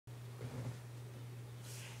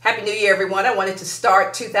Happy New Year, everyone. I wanted to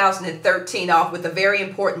start 2013 off with a very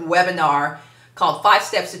important webinar called 5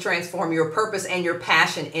 Steps to Transform Your Purpose and Your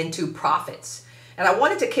Passion into Profits. And I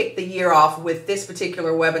wanted to kick the year off with this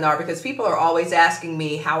particular webinar because people are always asking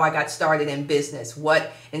me how I got started in business,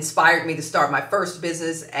 what inspired me to start my first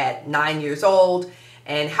business at 9 years old,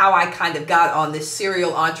 and how I kind of got on this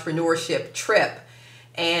serial entrepreneurship trip.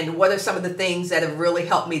 And what are some of the things that have really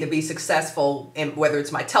helped me to be successful in whether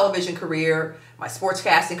it's my television career, my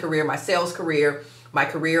sportscasting career, my sales career, my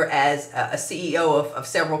career as a CEO of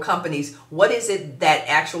several companies. What is it that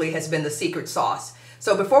actually has been the secret sauce?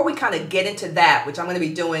 So before we kind of get into that, which I'm going to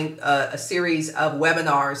be doing a series of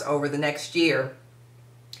webinars over the next year,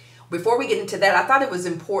 before we get into that, I thought it was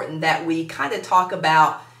important that we kind of talk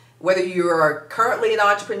about whether you're currently an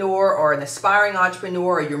entrepreneur or an aspiring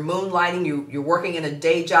entrepreneur, or you're moonlighting, you're working in a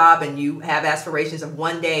day job and you have aspirations of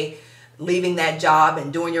one day leaving that job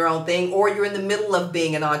and doing your own thing, or you're in the middle of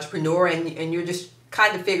being an entrepreneur and you're just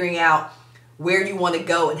kind of figuring out where you want to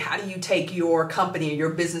go and how do you take your company and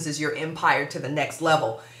your businesses, your empire to the next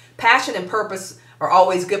level. Passion and purpose are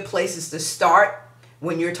always good places to start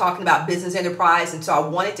when you're talking about business enterprise. And so I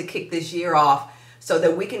wanted to kick this year off so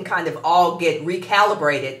that we can kind of all get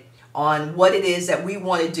recalibrated on what it is that we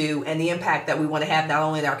want to do and the impact that we want to have not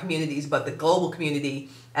only in our communities, but the global community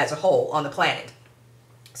as a whole on the planet.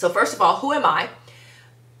 So first of all, who am I?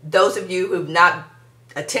 Those of you who've not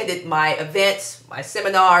attended my events, my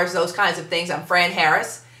seminars, those kinds of things, I'm Fran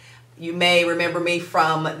Harris. You may remember me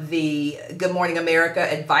from the Good Morning America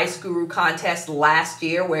Advice Guru contest last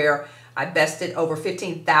year, where I bested over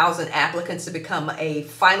 15,000 applicants to become a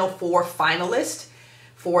Final Four finalist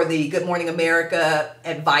for the Good Morning America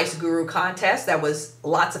Advice Guru contest. That was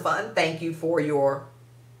lots of fun. Thank you for your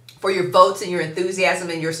votes and your enthusiasm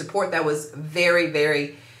and your support. That was very,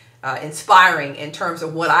 very inspiring in terms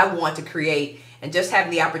of what I want to create. And just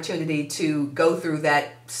having the opportunity to go through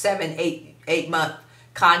that 8 month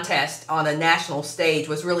contest on a national stage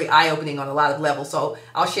was really eye-opening on a lot of levels. So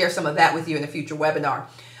I'll share some of that with you in a future webinar.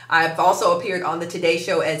 I've also appeared on the Today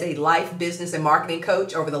Show as a life, business, and marketing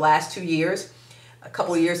coach over the last 2 years. A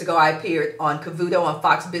couple of years ago, I appeared on Cavuto on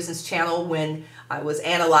Fox Business Channel when I was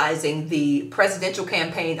analyzing the presidential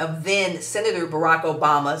campaign of then Senator Barack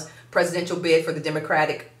Obama's presidential bid for the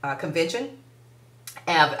Democratic convention.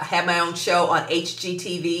 I have my own show on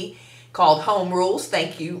HGTV called Home Rules.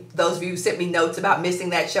 Thank you. Those of you who sent me notes about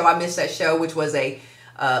missing that show. I missed that show, which was a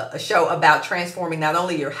show about transforming not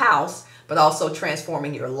only your house, but also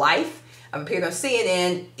transforming your life. I've appeared on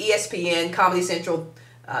CNN, ESPN, Comedy Central,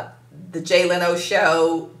 the Jay Leno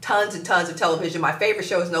Show, tons and tons of television. My favorite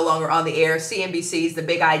show is no longer on the air, CNBC's The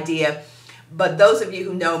Big Idea. But those of you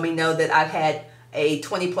who know me know that I've had a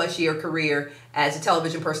 20-plus year career as a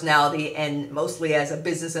television personality and mostly as a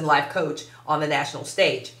business and life coach on the national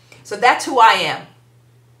stage. So that's who I am.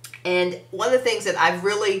 And one of the things that I've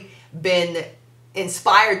really been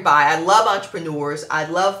inspired by, I love entrepreneurs. I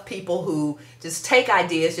love people who just take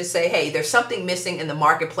ideas, just say, hey, there's something missing in the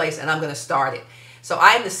marketplace and I'm going to start it. So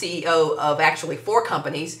I am the CEO of actually 4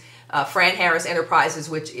 companies, Fran Harris Enterprises,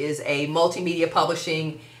 which is a multimedia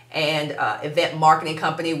publishing and event marketing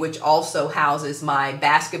company, which also houses my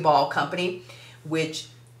basketball company, which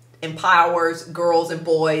empowers girls and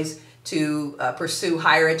boys to pursue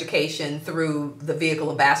higher education through the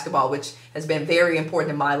vehicle of basketball, which has been very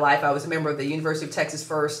important in my life. I was a member of the University of Texas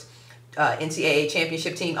first NCAA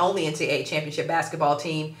championship team, only NCAA championship basketball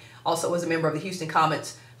team. Also was a member of the Houston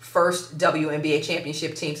Comets first WNBA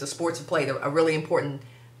championship team. So sports have played a really important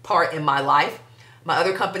part in my life. My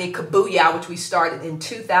other company, Kabuya, which we started in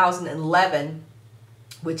 2011,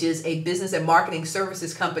 which is a business and marketing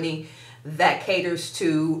services company that caters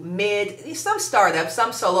to some startups, some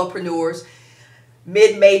solopreneurs,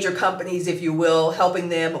 mid-major companies, if you will, helping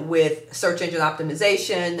them with search engine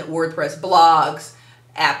optimization, WordPress blogs,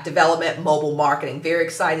 app development, mobile marketing. Very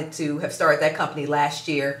excited to have started that company last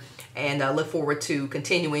year and look forward to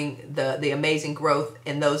continuing the amazing growth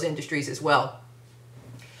in those industries as well.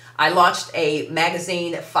 I launched a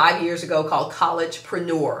magazine 5 years ago called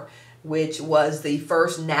Collegepreneur, which was the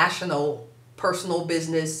first national personal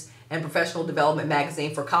business and professional development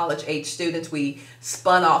magazine for college-age students. We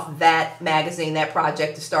spun off that magazine, that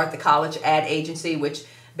project, to start the College Ad Agency, which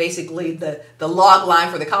basically the log line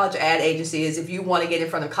for the College Ad Agency is if you want to get in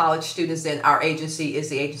front of college students, then our agency is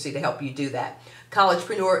the agency to help you do that.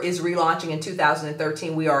 Collegepreneur is relaunching in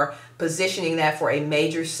 2013. We are positioning that for a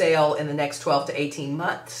major sale in the next 12 to 18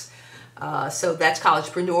 months. So that's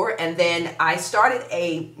Collegepreneur. And then I started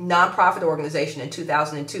a nonprofit organization in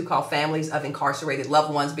 2002 called Families of Incarcerated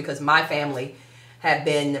Loved Ones because my family had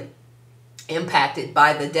been impacted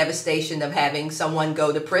by the devastation of having someone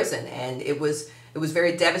go to prison. And it was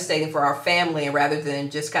very devastating for our family. And rather than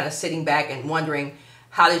just kind of sitting back and wondering,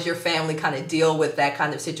 how does your family kind of deal with that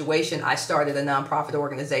kind of situation, I started a nonprofit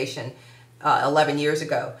organization 11 years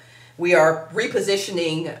ago. We are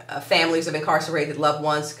repositioning families of incarcerated loved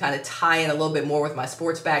ones, kind of tie in a little bit more with my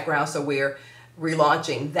sports background. So we're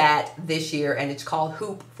relaunching that this year, and it's called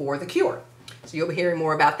Hoop for the Cure. So you'll be hearing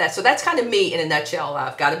more about that. So that's kind of me in a nutshell.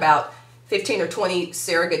 I've got about 15 or 20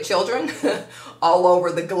 surrogate children all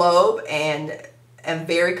over the globe, and am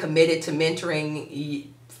very committed to mentoring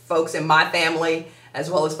folks in my family as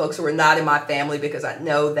well as folks who are not in my family, because I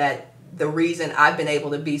know that the reason I've been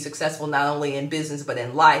able to be successful not only in business but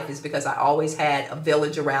in life is because I always had a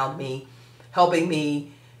village around me, helping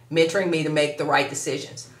me, mentoring me to make the right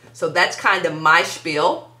decisions. So that's kind of my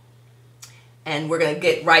spiel, and we're going to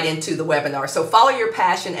get right into the webinar. So follow your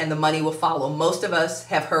passion and the money will follow. Most of us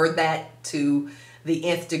have heard that to the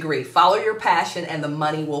nth degree. Follow your passion and the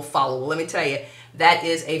money will follow. Well, let me tell you, that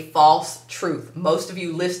is a false truth. Most of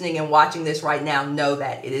you listening and watching this right now know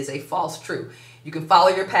that it is a false truth. You can follow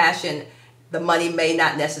your passion. The money may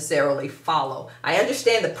not necessarily follow. I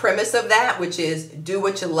understand the premise of that, which is do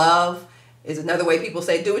what you love, is another way people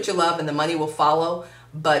say do what you love and the money will follow.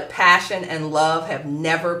 But passion and love have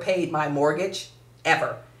never paid my mortgage,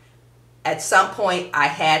 ever. At some point, I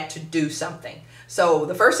had to do something. So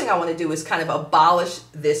the first thing I want to do is kind of abolish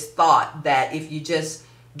this thought that if you just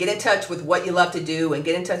get in touch with what you love to do and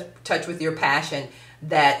get in touch with your passion,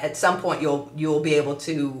 that at some point you'll be able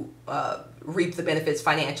to reap the benefits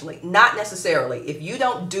financially. Not necessarily. If you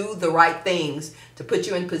don't do the right things to put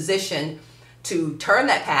you in position to turn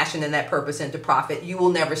that passion and that purpose into profit, you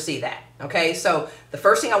will never see that. Okay, so the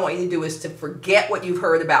first thing I want you to do is to forget what you've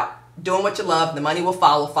heard about doing what you love and the money will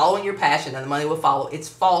follow, following your passion and the money will follow. It's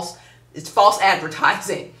false. It's false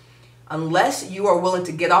advertising. Unless you are willing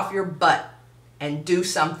to get off your butt and do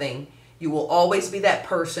something, you will always be that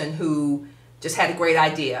person who just had a great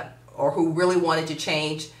idea or who really wanted to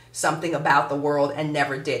change something about the world and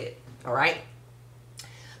never did it. All right.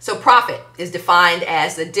 So profit is defined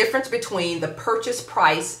as the difference between the purchase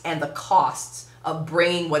price and the costs of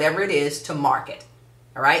bringing whatever it is to market.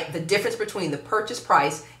 All right. The difference between the purchase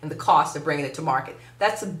price and the cost of bringing it to market.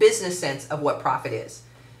 That's the business sense of what profit is.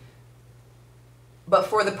 But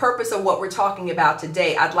for the purpose of what we're talking about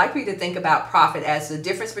today, I'd like for you to think about profit as the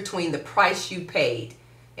difference between the price you paid,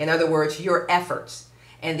 in other words, your efforts,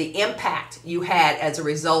 and the impact you had as a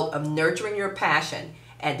result of nurturing your passion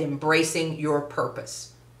and embracing your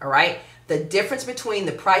purpose. All right? The difference between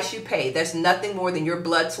the price you paid, that's nothing more than your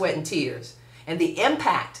blood, sweat, and tears, and the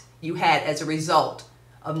impact you had as a result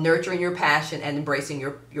of nurturing your passion and embracing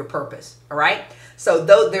your purpose. All right? So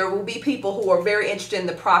though there will be people who are very interested in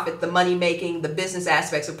the profit, the money making, the business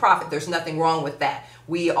aspects of profit. There's nothing wrong with that.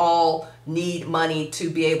 We all need money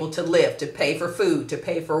to be able to live, to pay for food, to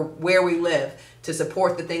pay for where we live, to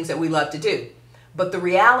support the things that we love to do. But the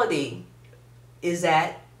reality is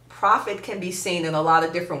that profit can be seen in a lot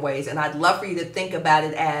of different ways. And I'd love for you to think about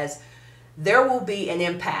it as there will be an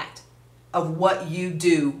impact of what you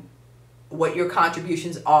do, what your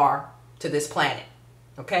contributions are to this planet.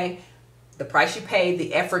 Okay? The price you pay,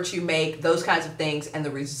 the efforts you make, those kinds of things, and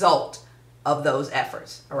the result of those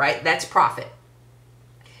efforts. All right? That's profit.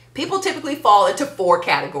 People typically fall into 4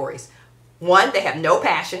 categories. 1, they have no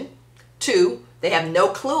passion. 2, they have no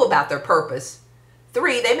clue about their purpose.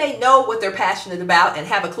 3, they may know what they're passionate about and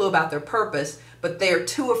have a clue about their purpose, but they're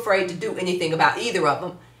too afraid to do anything about either of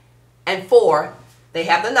them. And 4, they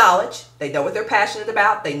have the knowledge, they know what they're passionate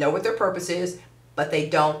about, they know what their purpose is, but they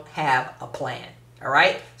don't have a plan. All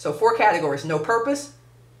right? So 4 categories: no purpose,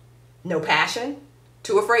 no passion,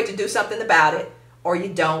 too afraid to do something about it, or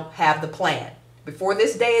you don't have the plan. Before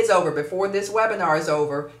this day is over, before this webinar is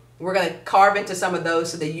over, we're going to carve into some of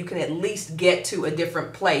those so that you can at least get to a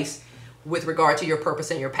different place with regard to your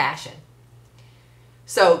purpose and your passion.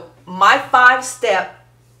 So my 5-step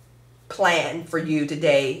plan for you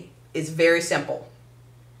today is very simple.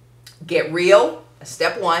 Get real,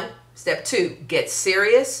 step 1. Step 2, get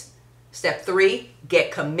serious. Step 3,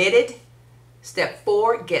 get committed. Step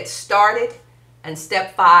 4, get started. And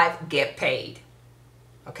step 5, get paid.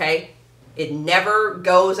 Okay? It never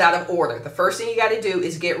goes out of order. The first thing you got to do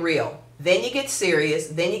is get real. Then you get serious.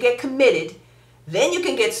 Then you get committed. Then you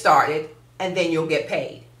can get started. And then you'll get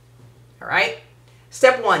paid. All right?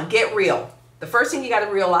 Step 1, get real. The first thing you got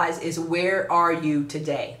to realize is, where are you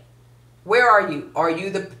today? Where are you? Are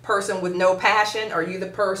you the person with no passion? Are you the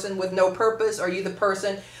person with no purpose? Are you the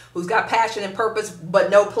person who's got passion and purpose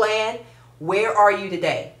but no plan? Where are you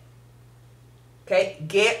today? Okay,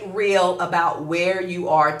 get real about where you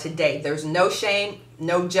are today. There's no shame,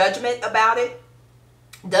 no judgment about it.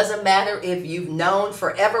 Doesn't matter if you've known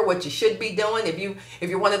forever what you should be doing. If you're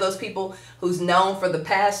one of those people who's known for the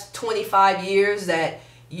past 25 years that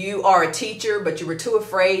you are a teacher, but you were too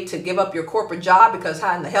afraid to give up your corporate job because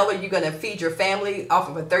how in the hell are you going to feed your family off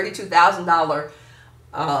of a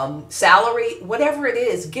 $32,000 salary? Whatever it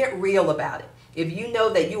is, get real about it. If you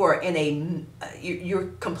know that you are in you're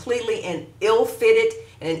completely in an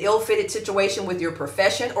ill-fitted situation with your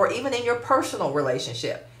profession or even in your personal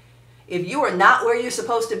relationship, if you are not where you're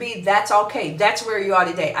supposed to be, that's okay. That's where you are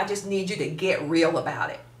today. I just need you to get real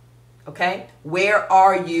about it. Okay? Where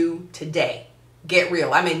are you today? Get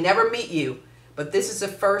real. I may never meet you, but this is the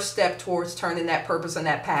first step towards turning that purpose and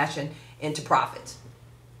that passion into profits.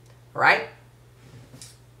 All right?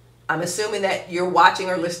 I'm assuming that you're watching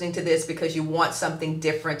or listening to this because you want something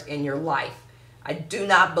different in your life. I do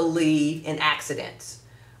not believe in accidents.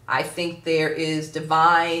 I think there is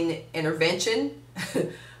divine intervention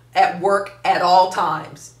at work at all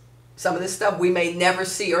times. Some of this stuff we may never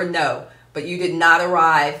see or know, but you did not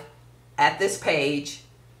arrive at this page,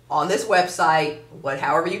 on this website,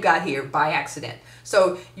 however you got here, by accident.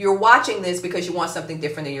 So you're watching this because you want something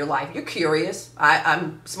different in your life. You're curious.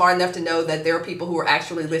 I'm smart enough to know that there are people who are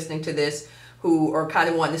actually listening to this who are kind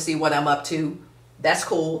of wanting to see what I'm up to. That's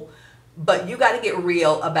cool. But you got to get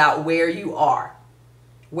real about where you are.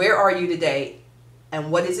 Where are you today?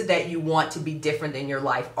 And what is it that you want to be different in your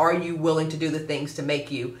life? Are you willing to do the things to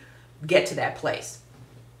make you get to that place?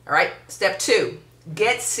 All right. Step 2,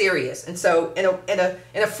 get serious. And so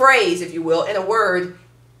in a phrase, if you will, in a word,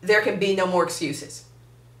 there can be no more excuses.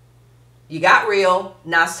 You got real.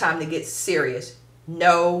 Now it's time to get serious.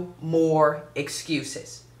 No more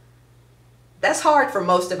excuses. That's hard for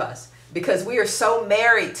most of us because we are so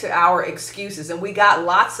married to our excuses, and we got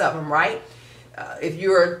lots of them, right? If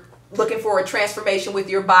you're looking for a transformation with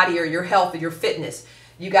your body or your health or your fitness,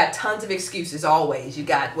 you got tons of excuses always. You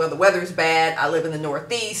got, well, the weather's bad. I live in the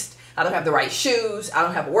Northeast. I don't have the right shoes. I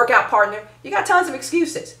don't have a workout partner. You got tons of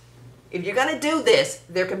excuses. If you're going to do this,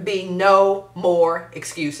 there can be no more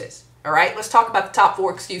excuses. All right, let's talk about the top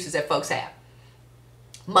 4 excuses that folks have.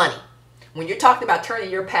 Money. When you're talking about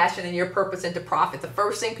turning your passion and your purpose into profit, the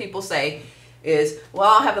first thing people say is, well,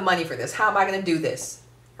 I don't have the money for this. How am I going to do this?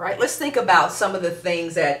 All right, let's think about some of the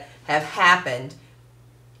things that have happened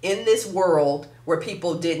in this world where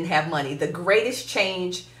people didn't have money. The greatest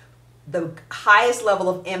change, the highest level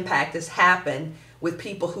of impact has happened with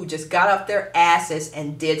people who just got up their asses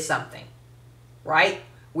and did something, right?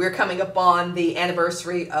 We're coming up on the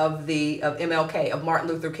anniversary of MLK, of Martin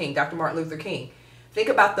Luther King, Dr. Martin Luther King. Think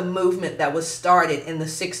about the movement that was started in the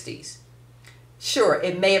 60s. Sure,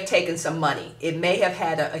 it may have taken some money. It may have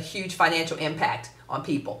had a huge financial impact on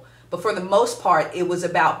people. But for the most part, it was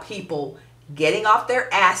about people getting off their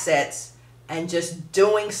assets and just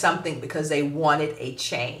doing something because they wanted a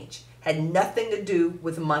change. Had nothing to do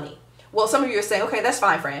with money. Well, some of you are saying, okay, that's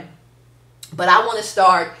fine, Fran, but I want to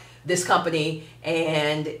start this company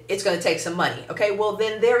and it's going to take some money. Okay, well,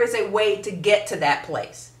 then there is a way to get to that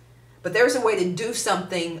place. But there's a way to do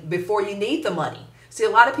something before you need the money. See, a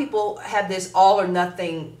lot of people have this all or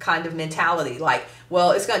nothing kind of mentality. Like,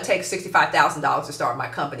 well, it's going to take $65,000 to start my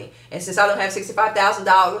company. And since I don't have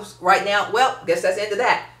 $65,000 right now, well, guess that's the end of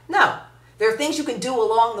that. No. There are things you can do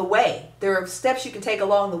along the way. There are steps you can take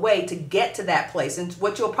along the way to get to that place. And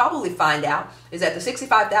what you'll probably find out is that the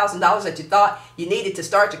 $65,000 that you thought you needed to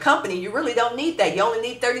start your company, you really don't need that. You only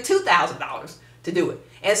need $32,000 to do it.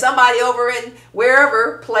 And somebody over in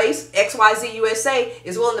wherever place, XYZ USA,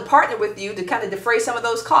 is willing to partner with you to kind of defray some of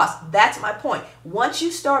those costs. That's my point. Once you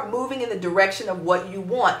start moving in the direction of what you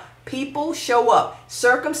want, people show up.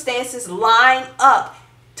 Circumstances line up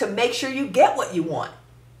to make sure you get what you want.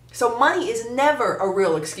 So money is never a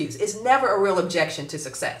real excuse. It's never a real objection to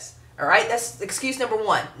success. All right? That's excuse number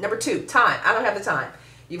 1. Number 2, time. I don't have the time.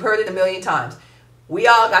 You've heard it a million times. We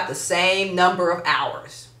all got the same number of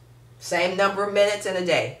hours, same number of minutes in a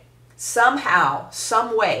day. Somehow,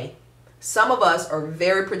 some way, some of us are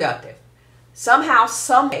very productive. Somehow,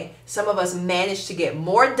 some way, some of us manage to get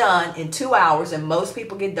more done in 2 hours than most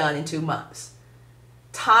people get done in 2 months.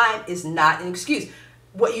 Time is not an excuse.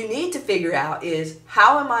 What you need to figure out is,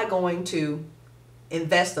 how am I going to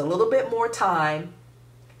invest a little bit more time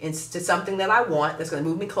into something that I want, that's going to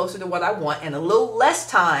move me closer to what I want, and a little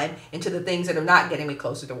less time into the things that are not getting me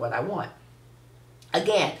closer to what I want.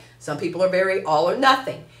 Again, some people are very all or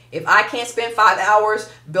nothing. If I can't spend 5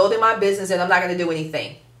 hours building my business, then I'm not going to do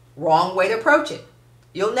anything. Wrong way to approach it.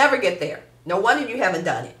 You'll never get there. No wonder you haven't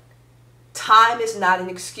done it. Time is not an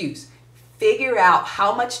excuse. figure out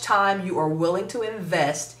how much time you are willing to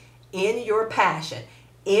invest in your passion,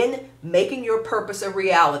 in making your purpose a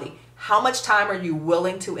reality. How much time are you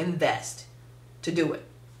willing to invest to do it?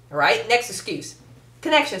 All right. Next excuse.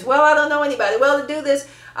 Connections. Well, I don't know anybody. Well, to do this,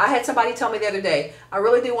 I had somebody tell me the other day, I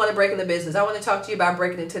really do want to break into business. I want to talk to you about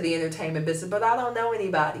breaking into the entertainment business, but I don't know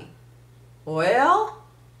anybody. Well,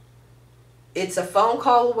 it's a phone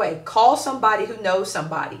call away. Call somebody who knows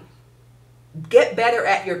somebody. Get better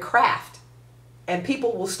at your craft, and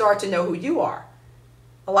people will start to know who you are.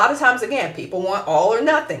 A lot of times, again, people want all or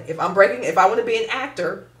nothing. If I want to be an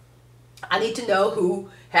actor, I need to know who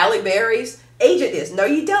Halle Berry's agent is. No,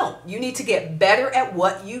 you don't. You need to get better at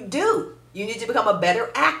what you do. You need to become a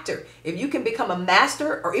better actor. If you can become a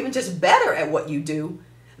master or even just better at what you do,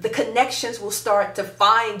 the connections will start to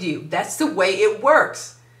find you. That's the way it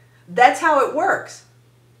works. That's how it works.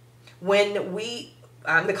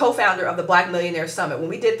 I'm the co-founder of the Black Millionaire Summit. When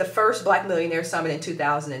we did the first Black Millionaire Summit in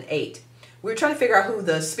 2008, we were trying to figure out who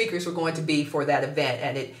the speakers were going to be for that event.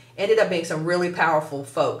 And it ended up being some really powerful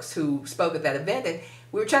folks who spoke at that event. And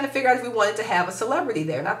we were trying to figure out if we wanted to have a celebrity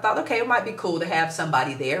there. And I thought, okay, it might be cool to have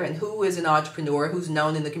somebody there. And who is an entrepreneur, who's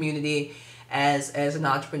known in the community as an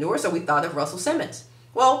entrepreneur. So we thought of Russell Simmons.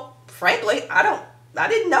 Well, frankly, I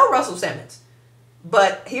didn't know Russell Simmons.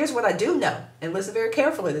 But here's what I do know. And listen very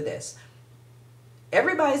carefully to this.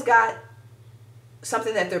 Everybody's got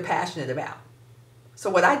something that they're passionate about. So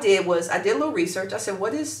what I did was I did a little research. I said,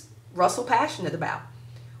 what is Russell passionate about?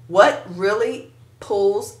 What really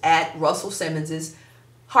pulls at Russell Simmons's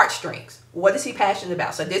heartstrings? What is he passionate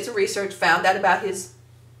about? So I did some research, found out about his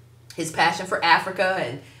passion for Africa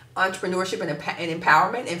and entrepreneurship and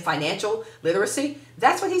empowerment and financial literacy.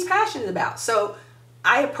 That's what he's passionate about. So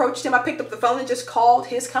I approached him. I picked up the phone and just called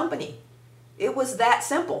his company. It was that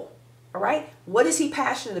simple. All right. What is he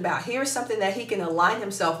passionate about? Here's something that he can align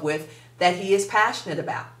himself with that he is passionate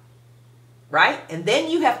about. Right. And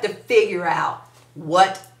then you have to figure out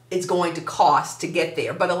what it's going to cost to get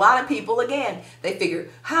there. But a lot of people, again, they figure,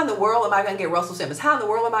 how in the world am I going to get Russell Simmons? How in the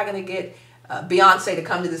world am I going to get Beyonce to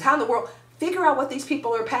come to this? How in the world? Figure out what these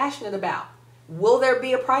people are passionate about. Will there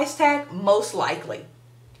be a price tag? Most likely.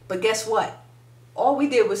 But guess what? All we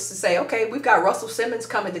did was to say, okay, we've got Russell Simmons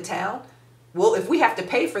coming to town. Well, if we have to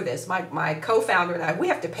pay for this, my co-founder and I, we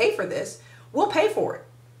have to pay for this, we'll pay for it.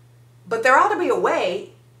 But there ought to be a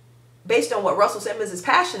way, based on what Russell Simmons is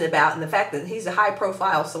passionate about and the fact that he's a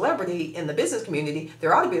high-profile celebrity in the business community,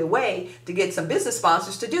 there ought to be a way to get some business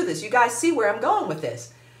sponsors to do this. You guys see where I'm going with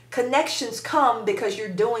this. Connections come because you're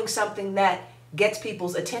doing something that gets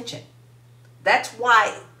people's attention. That's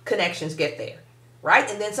why connections get there. Right?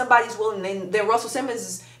 And then somebody's willing, then Russell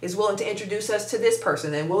Simmons is willing to introduce us to this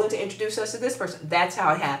person and willing to introduce us to this person. That's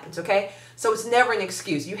how it happens, okay? So it's never an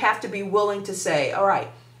excuse. You have to be willing to say, all right,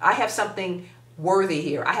 I have something worthy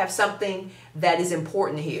here. I have something that is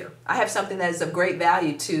important here. I have something that is of great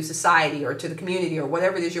value to society or to the community or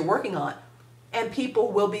whatever it is you're working on. And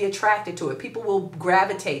people will be attracted to it. People will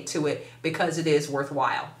gravitate to it because it is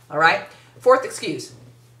worthwhile, all right? Fourth excuse.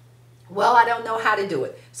 Well, I don't know how to do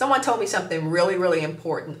it. Someone told me something really, really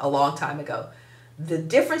important a long time ago. The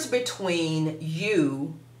difference between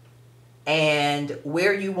you and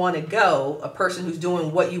where you want to go, a person who's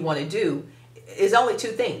doing what you want to do, is only two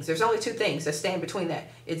things. There's only two things that stand between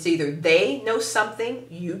that. It's either they know something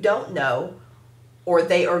you don't know, or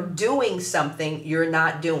they are doing something you're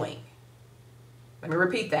not doing. Let me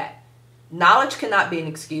repeat that. Knowledge cannot be an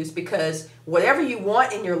excuse, because whatever you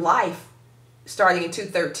want in your life, starting in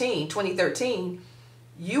 2013,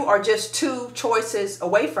 you are just two choices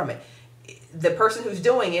away from it. The person who's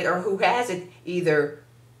doing it or who has it either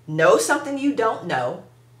knows something you don't know,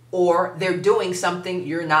 or they're doing something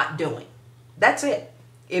you're not doing. That's it.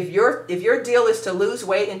 If your deal is to lose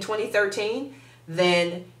weight in 2013,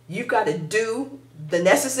 then you've got to do the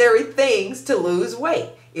necessary things to lose weight.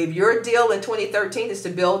 If your deal in 2013 is to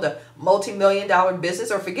build a multi-million-dollar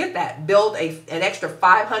business, or forget that, build an extra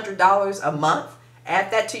 $500 a month,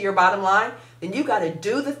 add that to your bottom line, then you got to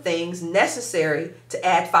do the things necessary to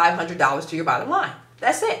add $500 to your bottom line.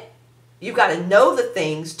 That's it. You've got to know the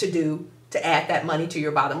things to do to add that money to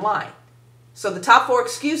your bottom line. So the top four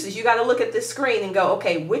excuses, you got to look at this screen and go,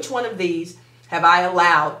 okay, which one of these have I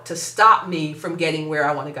allowed to stop me from getting where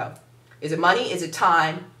I want to go? Is it money? Is it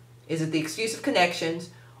time? Is it the excuse of connections?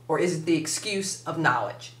 Or is it the excuse of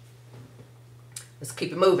knowledge? Let's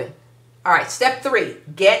keep it moving. All right, step 3,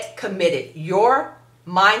 get committed. Your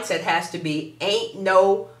mindset has to be, ain't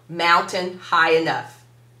no mountain high enough.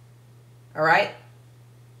 All right?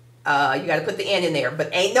 You got to put the N in there, but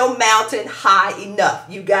ain't no mountain high enough.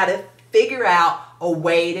 You got to figure out a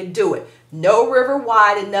way to do it. No river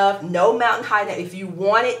wide enough, no mountain high enough. If you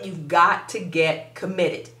want it, you've got to get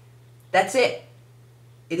committed. That's it.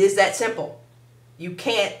 It is that simple. You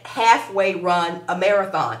can't halfway run a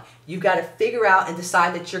marathon. You've got to figure out and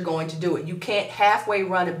decide that you're going to do it. You can't halfway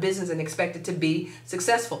run a business and expect it to be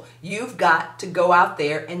successful. You've got to go out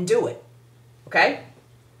there and do it. Okay?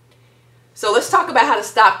 So let's talk about how to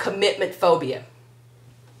stop commitment phobia.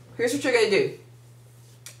 Here's what you're going to do.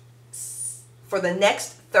 For the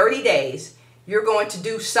next 30 days, you're going to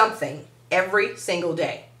do something every single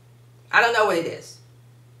day. I don't know what it is.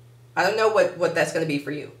 I don't know what that's going to be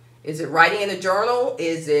for you. Is it writing in a journal?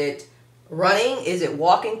 Is it running? Is it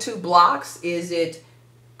walking 2 blocks? Is it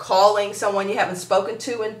calling someone you haven't spoken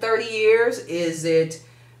to in 30 years? Is it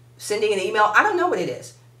sending an email? I don't know what it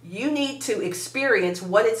is. You need to experience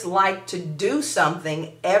what it's like to do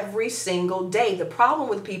something every single day. The problem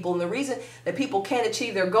with people, and the reason that people can't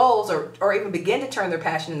achieve their goals or even begin to turn their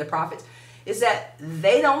passion into profits, is that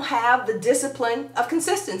they don't have the discipline of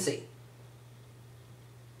consistency.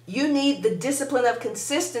 You need the discipline of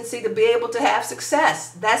consistency to be able to have success.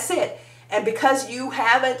 That's it. And because you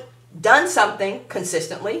haven't done something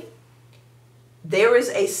consistently, there is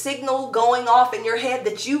a signal going off in your head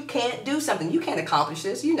that you can't do something. You can't accomplish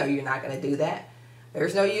this. You know you're not going to do that.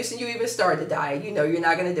 There's no use in you even starting a diet. You know you're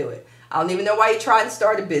not going to do it. I don't even know why you tried to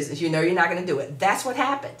start a business. You know you're not going to do it. That's what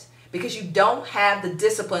happens because you don't have the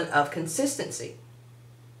discipline of consistency.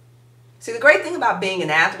 See, the great thing about being an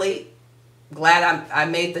athlete, glad I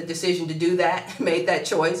made the decision to do that, made that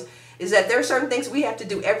choice, is that there are certain things we have to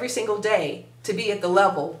do every single day to be at the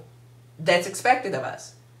level that's expected of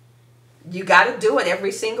us. You got to do it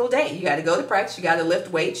every single day. You got to go to practice. You got to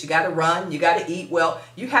lift weights. You got to run. You got to eat well.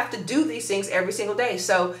 You have to do these things every single day.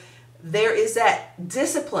 So there is that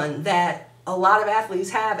discipline that a lot of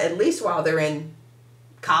athletes have, at least while they're in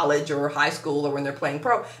college or high school or when they're playing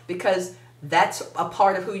pro, because that's a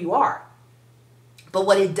part of who you are. But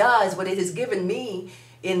what it does, what it has given me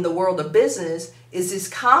in the world of business is this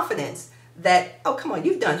confidence that, oh, come on,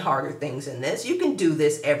 you've done harder things than this. You can do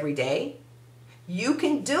this every day. You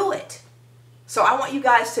can do it. So I want you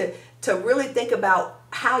guys to really think about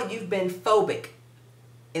how you've been phobic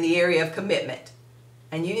in the area of commitment.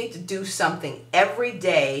 And you need to do something every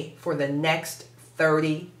day for the next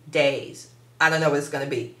 30 days. I don't know what it's going to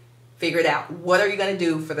be. Figure it out. What are you going to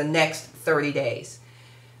do for the next 30 days?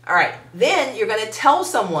 All right. Then you're going to tell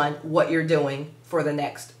someone what you're doing for the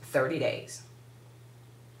next 30 days.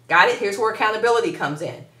 Got it? Here's where accountability comes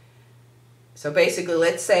in. So basically,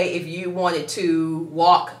 let's say if you wanted to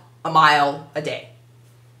walk a mile a day,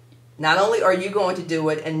 not only are you going to do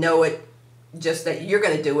it and know it, just that you're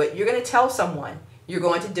going to do it, you're going to tell someone you're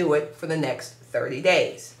going to do it for the next 30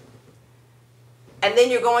 days. And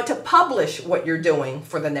then you're going to publish what you're doing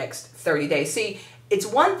for the next 30 days. See, it's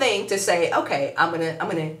one thing to say, okay, I'm going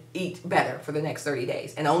to eat better for the next 30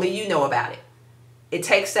 days, and only you know about it. It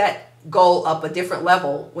takes that goal up a different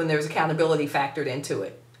level when there's accountability factored into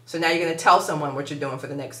it. So now you're going to tell someone what you're doing for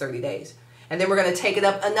the next 30 days. And then we're going to take it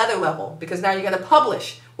up another level because now you're going to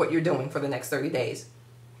publish what you're doing for the next 30 days.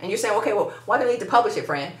 And you're saying, okay, well, why do I need to publish it,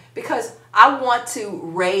 Fran? Because I want to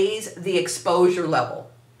raise the exposure level.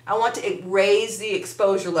 I want to raise the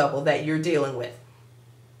exposure level that you're dealing with.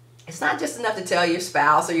 It's not just enough to tell your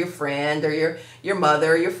spouse or your friend or your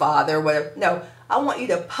mother or your father or whatever. No, I want you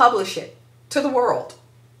to publish it to the world.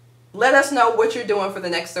 Let us know what you're doing for the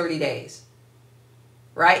next 30 days.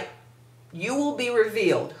 Right? You will be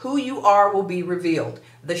revealed. Who you are will be revealed.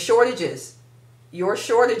 The shortages, your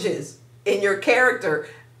shortages in your character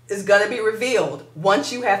is going to be revealed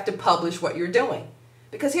once you have to publish what you're doing.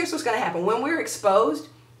 Because here's what's going to happen. When we're exposed,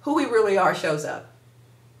 who we really are shows up.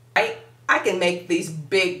 Right? I can make these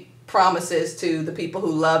big promises to the people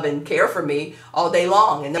who love and care for me all day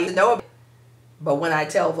long and they know about it. But when I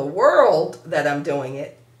tell the world that I'm doing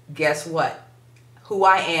it, guess what? Who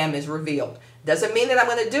I am is revealed. Doesn't mean that I'm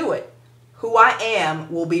going to do it. Who I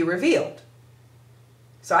am will be revealed.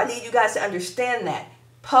 So I need you guys to understand that.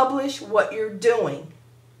 Publish what you're doing.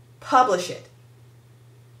 Publish it.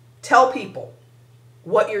 Tell people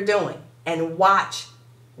what you're doing and watch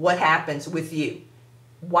what happens with you.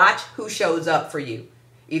 Watch who shows up for you.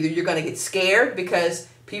 Either you're going to get scared because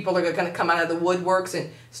people are going to come out of the woodworks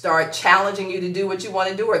and start challenging you to do what you want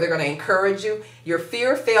to do, or they're going to encourage you. Your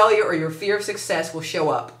fear of failure or your fear of success will show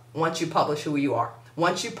up once you publish who you are.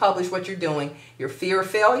 Once you publish what you're doing, your fear of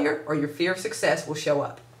failure or your fear of success will show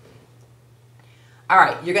up. All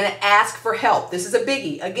right, you're going to ask for help. This is a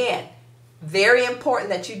biggie. Again, very important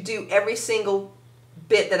that you do every single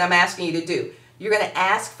bit that I'm asking you to do. You're going to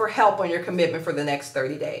ask for help on your commitment for the next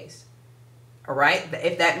 30 days. All right.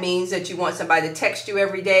 If that means that you want somebody to text you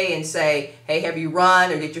every day and say, hey, have you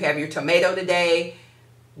run, or did you have your tomato today?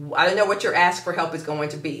 I don't know what your ask for help is going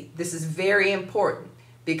to be. This is very important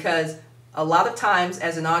because a lot of times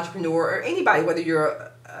as an entrepreneur, or anybody, whether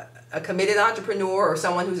you're a committed entrepreneur or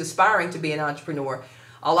someone who's aspiring to be an entrepreneur,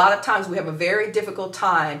 a lot of times we have a very difficult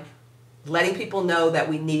time letting people know that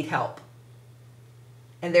we need help.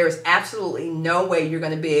 And there is absolutely no way you're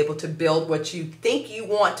going to be able to build what you think you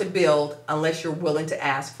want to build unless you're willing to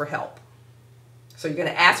ask for help. So you're going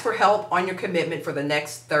to ask for help on your commitment for the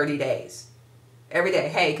next 30 days. Every day,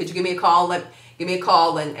 hey, could you give me a call? Give me a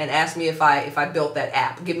call and ask me if I built that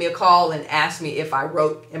app. Give me a call and ask me if I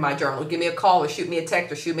wrote in my journal. Give me a call or shoot me a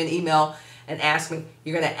text or shoot me an email and ask me.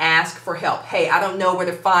 You're going to ask for help. Hey, I don't know where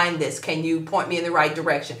to find this. Can you point me in the right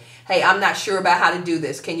direction? Hey, I'm not sure about how to do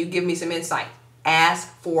this. Can you give me some insight? Ask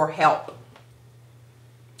for help.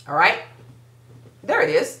 All right. There it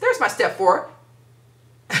is. There's my step 4.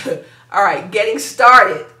 All right. Getting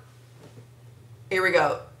started. Here we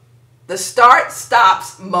go. The start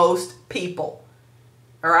stops most people.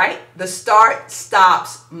 All right. The start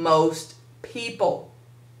stops most people.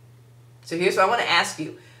 So here's what I want to ask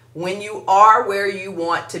you. When you are where you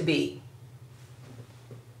want to be,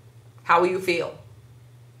 how will you feel?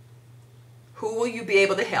 Who will you be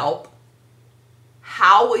able to help?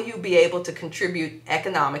 How will you be able to contribute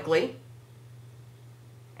economically?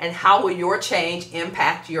 And how will your change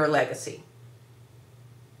impact your legacy?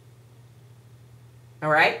 All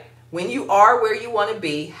right? When you are where you want to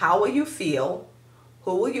be, how will you feel?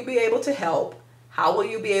 Who will you be able to help? How will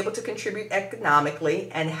you be able to contribute economically?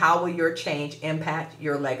 And how will your change impact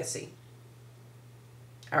your legacy?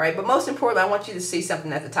 All right, but most importantly, I want you to see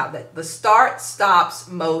something at the top, that the start stops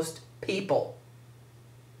most people.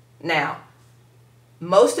 Now,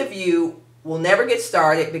 most of you will never get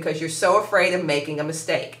started because you're so afraid of making a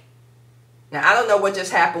mistake. Now, I don't know what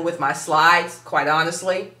just happened with my slides, quite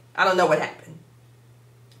honestly. I don't know what happened.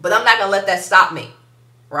 But I'm not going to let that stop me,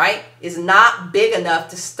 right? It's not big enough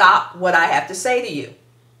to stop what I have to say to you.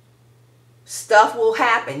 Stuff will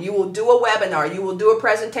happen. You will do a webinar. You will do a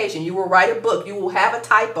presentation. You will write a book. You will have a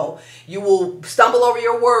typo. You will stumble over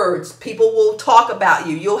your words. People will talk about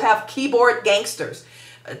you. You'll have keyboard gangsters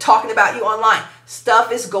talking about you online.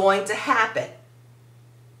 Stuff is going to happen.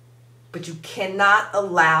 But you cannot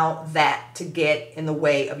allow that to get in the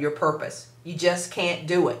way of your purpose. You just can't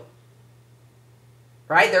do it.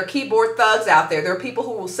 Right? There are keyboard thugs out there. There are people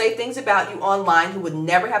who will say things about you online who would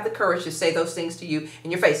never have the courage to say those things to you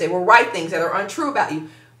in your face. They will write things that are untrue about you.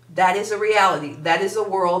 That is a reality. That is the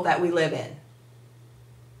world that we live in.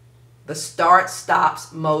 The start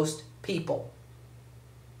stops most people.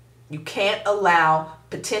 You can't allow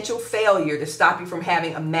potential failure to stop you from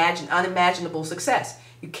having unimaginable success.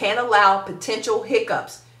 You can't allow potential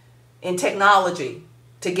hiccups in technology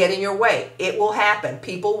to get in your way. It will happen.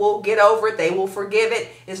 People will get over it. They will forgive it.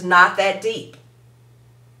 It's not that deep.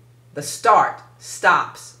 The start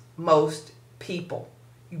stops most people.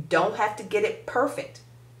 You don't have to get it perfect.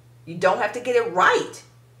 You don't have to get it right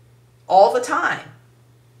all the time.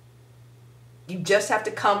 You just have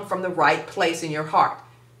to come from the right place in your heart.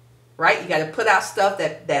 Right? You got to put out stuff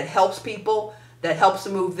that helps people, that helps to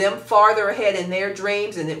move them farther ahead in their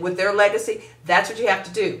dreams and with their legacy. That's what you have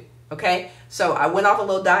to do. Okay? So I went off a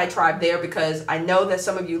little diatribe there because I know that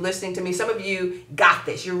some of you listening to me, some of you got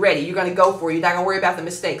this. You're ready. You're going to go for it. You're not going to worry about the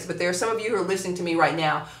mistakes. But there are some of you who are listening to me right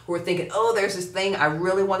now who are thinking, oh, there's this thing I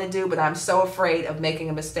really want to do, but I'm so afraid of making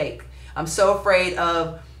a mistake. I'm so afraid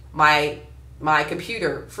of my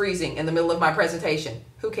computer freezing in the middle of my presentation.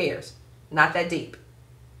 Who cares? Not that deep.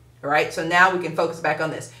 All right? So now we can focus back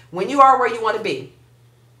on this. When you are where you want to be,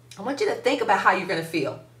 I want you to think about how you're going to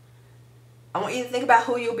feel. I want you to think about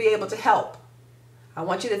who you'll be able to help. I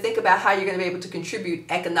want you to think about how you're going to be able to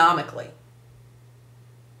contribute economically.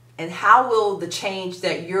 And how will the change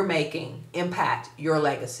that you're making impact your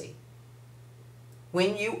legacy?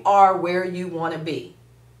 When you are where you want to be.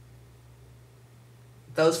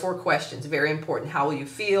 Those 4 questions, very important. How will you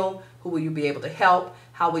feel? Who will you be able to help?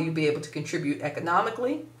 How will you be able to contribute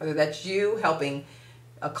economically? Whether that's you helping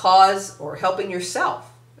a cause or helping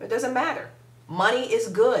yourself. It doesn't matter. Money is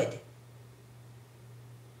good.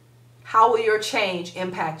 How will your change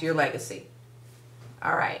impact your legacy?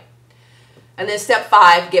 All right. And then step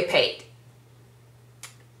 5, get paid.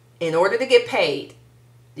 In order to get paid,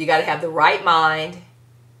 you got to have the right mind,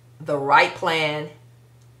 the right plan,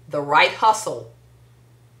 the right hustle,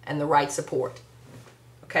 and the right support.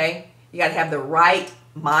 Okay? You got to have the right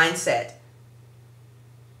mindset.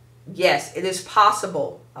 Yes, it is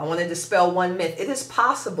possible. I want to dispel one myth. It is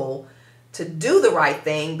possible to do the right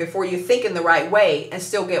thing before you think in the right way and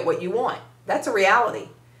still get what you want. That's a reality.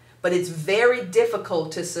 But it's very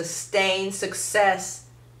difficult to sustain success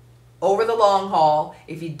over the long haul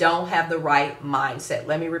if you don't have the right mindset.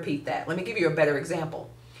 Let me repeat that. Let me give you a better example.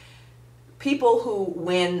 People who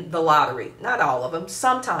win the lottery, not all of them,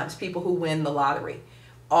 sometimes people who win the lottery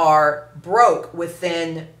are broke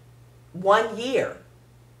within 1 year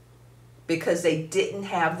because they didn't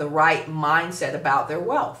have the right mindset about their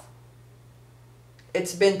wealth.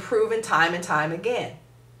 It's been proven time and time again.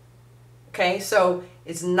 Okay, so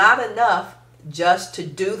it's not enough just to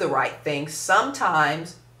do the right thing.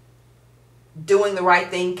 Sometimes doing the right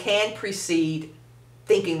thing can precede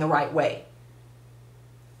thinking the right way.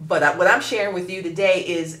 But what I'm sharing with you today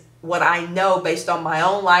is what I know based on my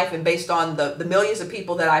own life and based on the millions of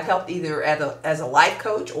people that I've helped either as a life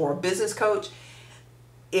coach or a business coach.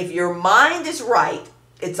 If your mind is right,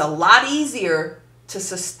 it's a lot easier to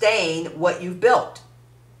sustain what you've built.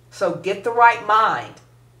 So get the right mind.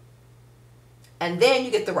 And then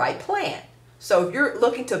you get the right plan. So if you're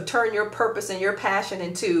looking to turn your purpose and your passion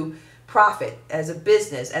into profit as a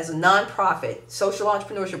business, as a nonprofit, social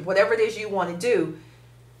entrepreneurship, whatever it is you want to do,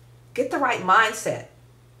 get the right mindset.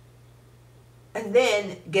 And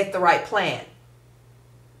then get the right plan.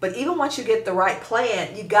 But even once you get the right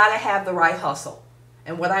plan, you got to have the right hustle.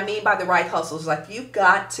 And what I mean by the right hustle is like you've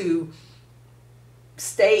got to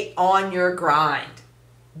stay on your grind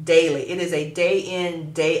daily. It is a day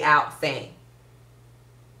in, day out thing.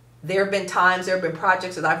 There have been times, there have been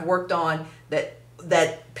projects that I've worked on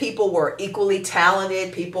that people were equally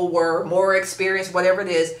talented, people were more experienced, whatever it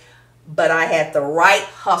is, but I had the right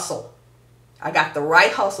hustle. I got the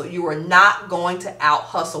right hustle. You are not going to out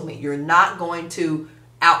hustle me. You're not going to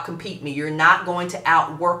out compete me. You're not going to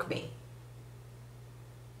outwork me.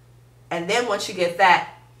 And then once you get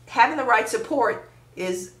that, having the right support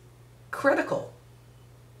is critical.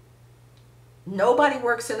 Nobody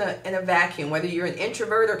works in a vacuum. Whether you're an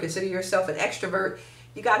introvert or consider yourself an extrovert,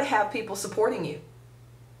 you got to have people supporting you.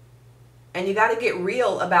 And you got to get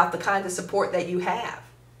real about the kind of support that you have.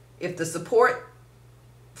 If the support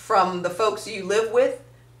from the folks you live with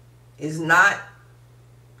is not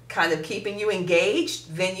kind of keeping you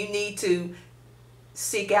engaged, then you need to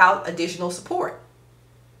seek out additional support.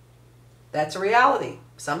 That's a reality.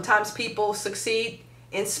 Sometimes people succeed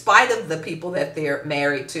in spite of the people that they're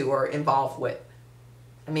married to or involved with.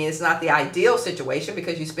 I mean, it's not the ideal situation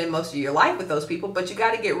because you spend most of your life with those people, but you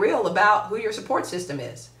got to get real about who your support system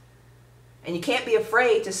is. And you can't be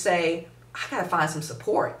afraid to say, I got to find some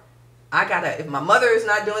support. If my mother is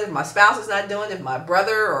not doing it, if my spouse is not doing it, if my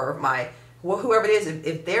brother or whoever it is,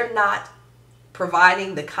 if they're not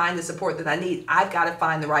providing the kind of support that I need, I've got to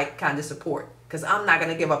find the right kind of support because I'm not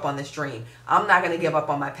going to give up on this dream. I'm not going to give up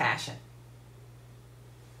on my passion.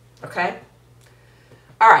 Okay?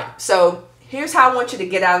 All right, so here's how I want you to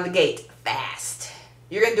get out of the gate fast.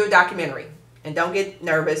 You're going to do a documentary. And don't get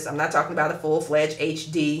nervous. I'm not talking about a full-fledged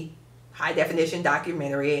HD, high-definition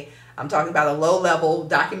documentary. I'm talking about a low-level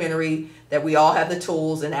documentary that we all have the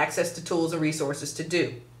tools and access to tools and resources to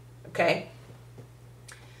do. Okay?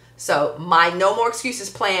 So my No More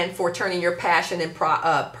Excuses plan for turning your passion and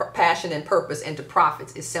purpose into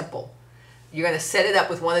profits is simple. You're going to set it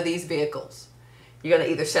up with one of these vehicles. You're going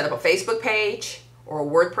to either set up a Facebook page or a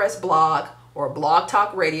WordPress blog or a blog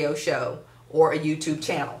talk radio show or a YouTube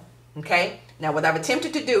channel. Okay? Now what I've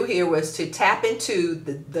attempted to do here was to tap into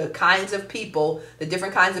the kinds of people, the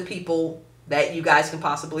different kinds of people that you guys can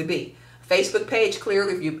possibly be. Facebook page,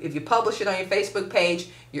 clearly if you publish it on your Facebook page,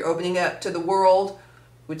 you're opening it up to the world,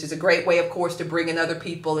 which is a great way, of course, to bring in other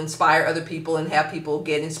people, inspire other people, and have people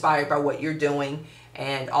get inspired by what you're doing,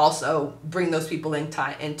 and also bring those people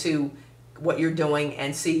into what you're doing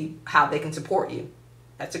and see how they can support you.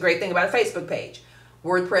 That's a great thing about a Facebook page.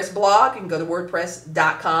 WordPress blog, you can go to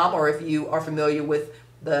wordpress.com, or if you are familiar with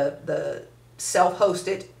the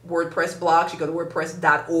self-hosted WordPress blogs, you go to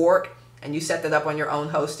wordpress.org and you set that up on your own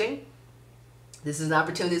hosting. This is an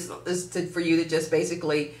opportunity for you to just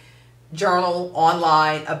basically journal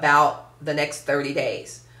online about the next 30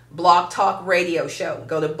 days. Blog Talk Radio Show,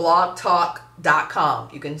 go to blogtalk.com.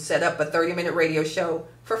 You can set up a 30-minute radio show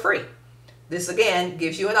for free. This again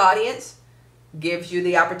gives you an audience, gives you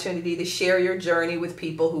the opportunity to share your journey with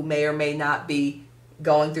people who may or may not be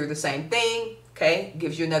going through the same thing. Okay,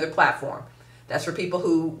 gives you another platform. That's for people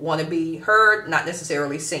who want to be heard, not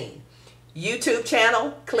necessarily seen. YouTube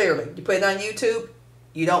channel, clearly, you put it on YouTube,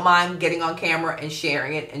 you don't mind getting on camera and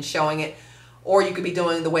sharing it and showing it. Or you could be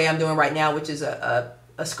doing the way I'm doing right now, which is a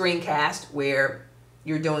screencast where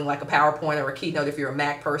you're doing like a PowerPoint or a keynote if you're a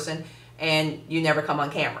Mac person and you never come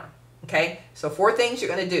on camera. Okay, so 4 things you're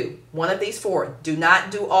going to do. One of these 4. Do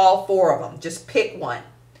not do all 4 of them. Just pick one.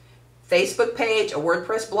 Facebook page, a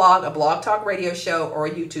WordPress blog, a blog talk radio show, or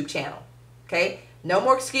a YouTube channel. Okay? No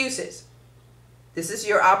more excuses. This is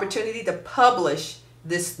your opportunity to publish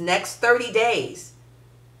this next 30 days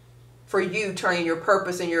for you turning your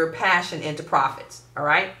purpose and your passion into profits. All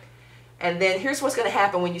right? And then here's what's going to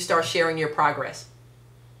happen when you start sharing your progress.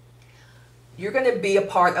 You're going to be a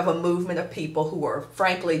part of a movement of people who are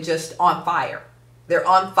frankly just on fire. They're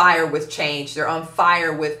on fire with change. They're on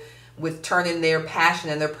fire with turning their passion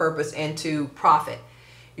and their purpose into profit.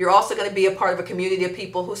 You're also going to be a part of a community of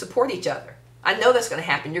people who support each other. I know that's going to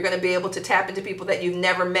happen. You're going to be able to tap into people that you've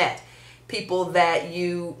never met, people that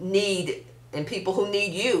you need, and people who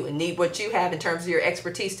need you and need what you have in terms of your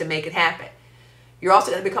expertise to make it happen. You're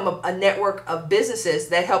also going to become a network of businesses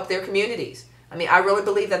that help their communities. I mean, I really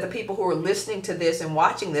believe that the people who are listening to this and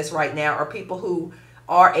watching this right now are people who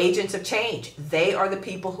are agents of change. They are the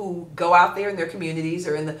people who go out there in their communities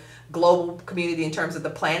or in the global community in terms of the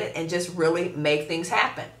planet and just really make things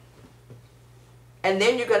happen. And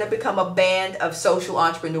then you're going to become a band of social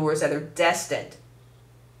entrepreneurs that are destined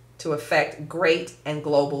to affect great and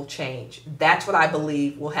global change. That's what I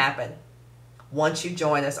believe will happen once you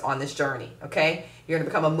join us on this journey, okay? You're going to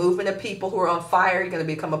become a movement of people who are on fire. You're going to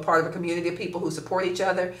become a part of a community of people who support each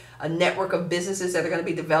other, a network of businesses that are going to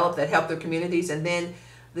be developed that help their communities, and then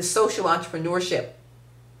the social entrepreneurship,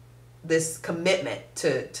 this commitment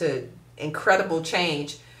to incredible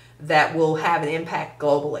change that will have an impact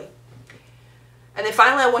globally. And then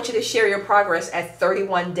finally, I want you to share your progress at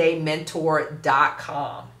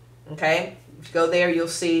 31daymentor.com. Okay? If you go there, you'll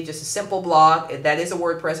see just a simple blog. That is a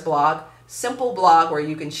WordPress blog. Simple blog where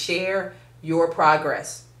you can share your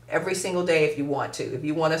progress every single day if you want to. If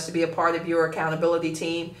you want us to be a part of your accountability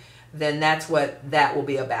team, then that's what that will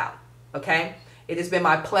be about. Okay? It has been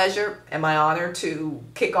my pleasure and my honor to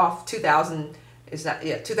kick off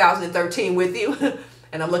 2013 with you.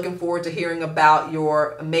 And I'm looking forward to hearing about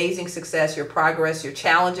your amazing success, your progress, your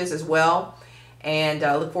challenges as well. And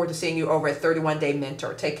look forward to seeing you over at 31 Day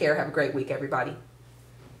Mentor. Take care. Have a great week, everybody.